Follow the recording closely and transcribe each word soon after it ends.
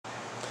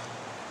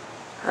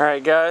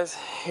Alright guys,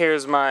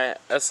 here's my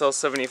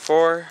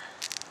SL74.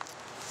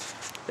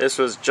 This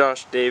was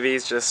Josh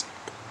Davies, just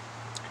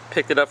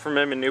picked it up from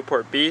him in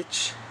Newport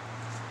Beach.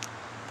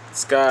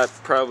 It's got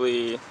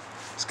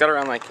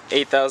around like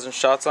 8,000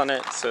 shots on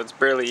it, so it's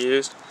barely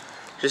used.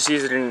 Just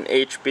use it in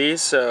HB,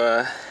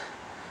 so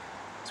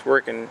it's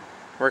working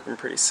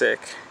pretty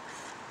sick.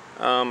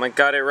 I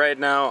got it right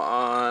now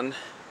on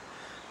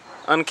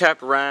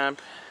uncapped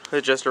ramp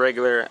with just a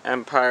regular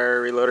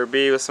Empire Reloader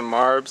B with some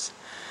marbs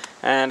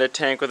and a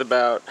tank with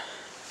about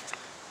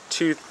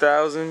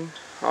 2,000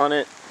 on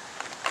it.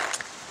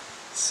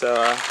 So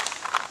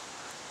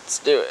let's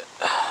do it.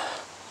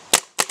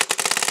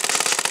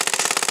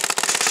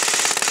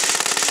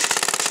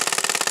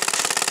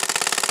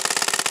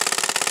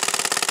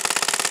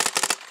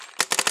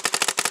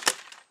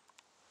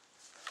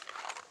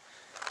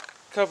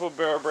 Couple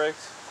barrel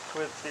breaks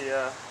with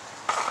the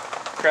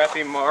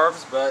crappy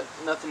marbs, but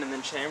nothing in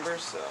the chamber,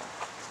 so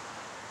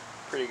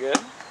pretty good.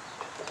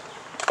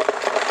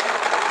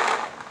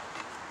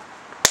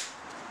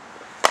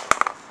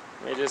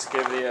 Let me just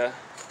give the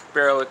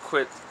barrel a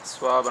quick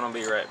swab and I'll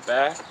be right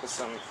back with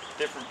some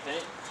different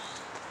paint.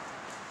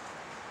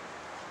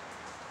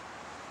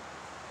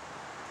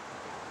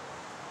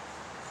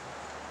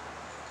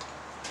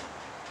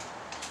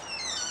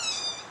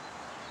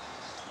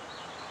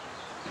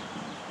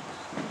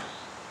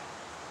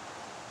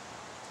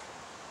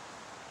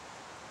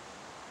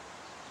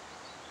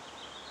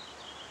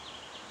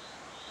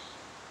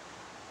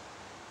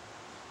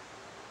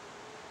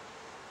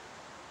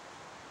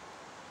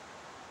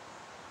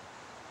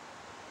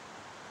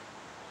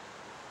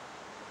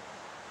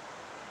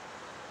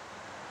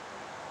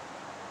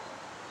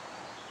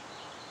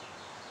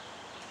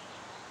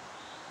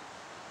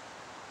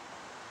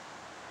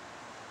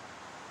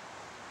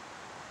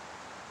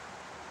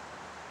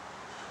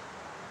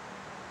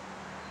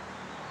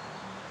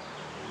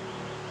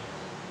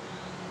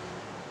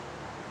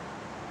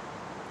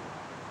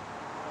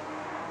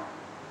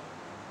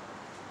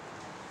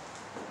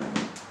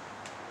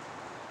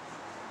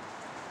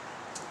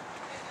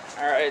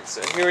 Alright,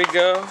 so here we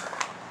go.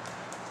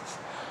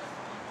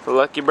 The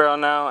lucky barrel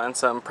now and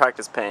some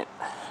practice paint.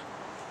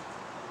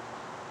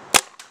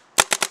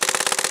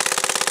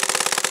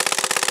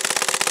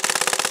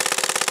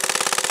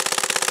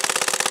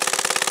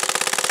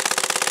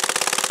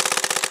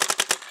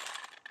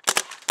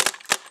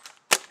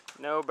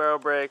 No barrel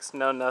breaks,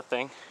 no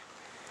nothing.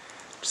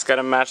 Just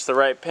gotta match the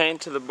right paint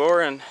to the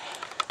bore and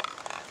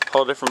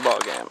whole different ball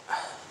game.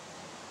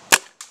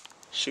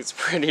 Shoots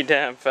pretty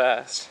damn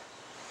fast.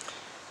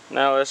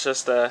 Now let's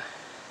just show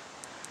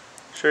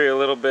you a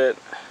little bit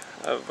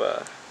of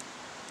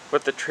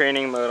what the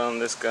training mode on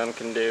this gun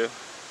can do.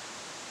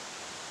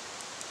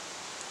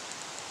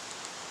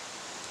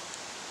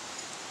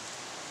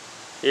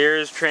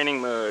 Here's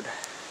training mode.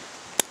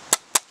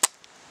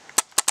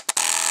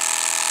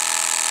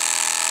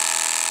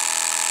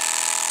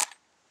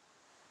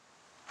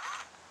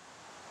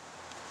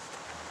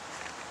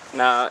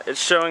 Now it's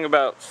showing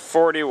about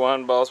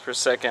 41 balls per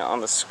second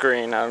on the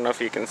screen. I don't know if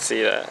you can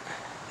see that.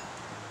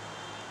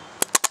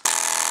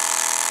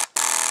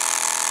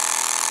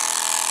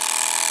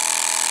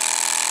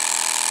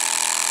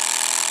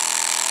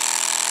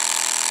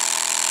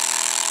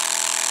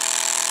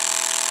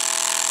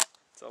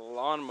 It's a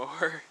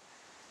lawnmower.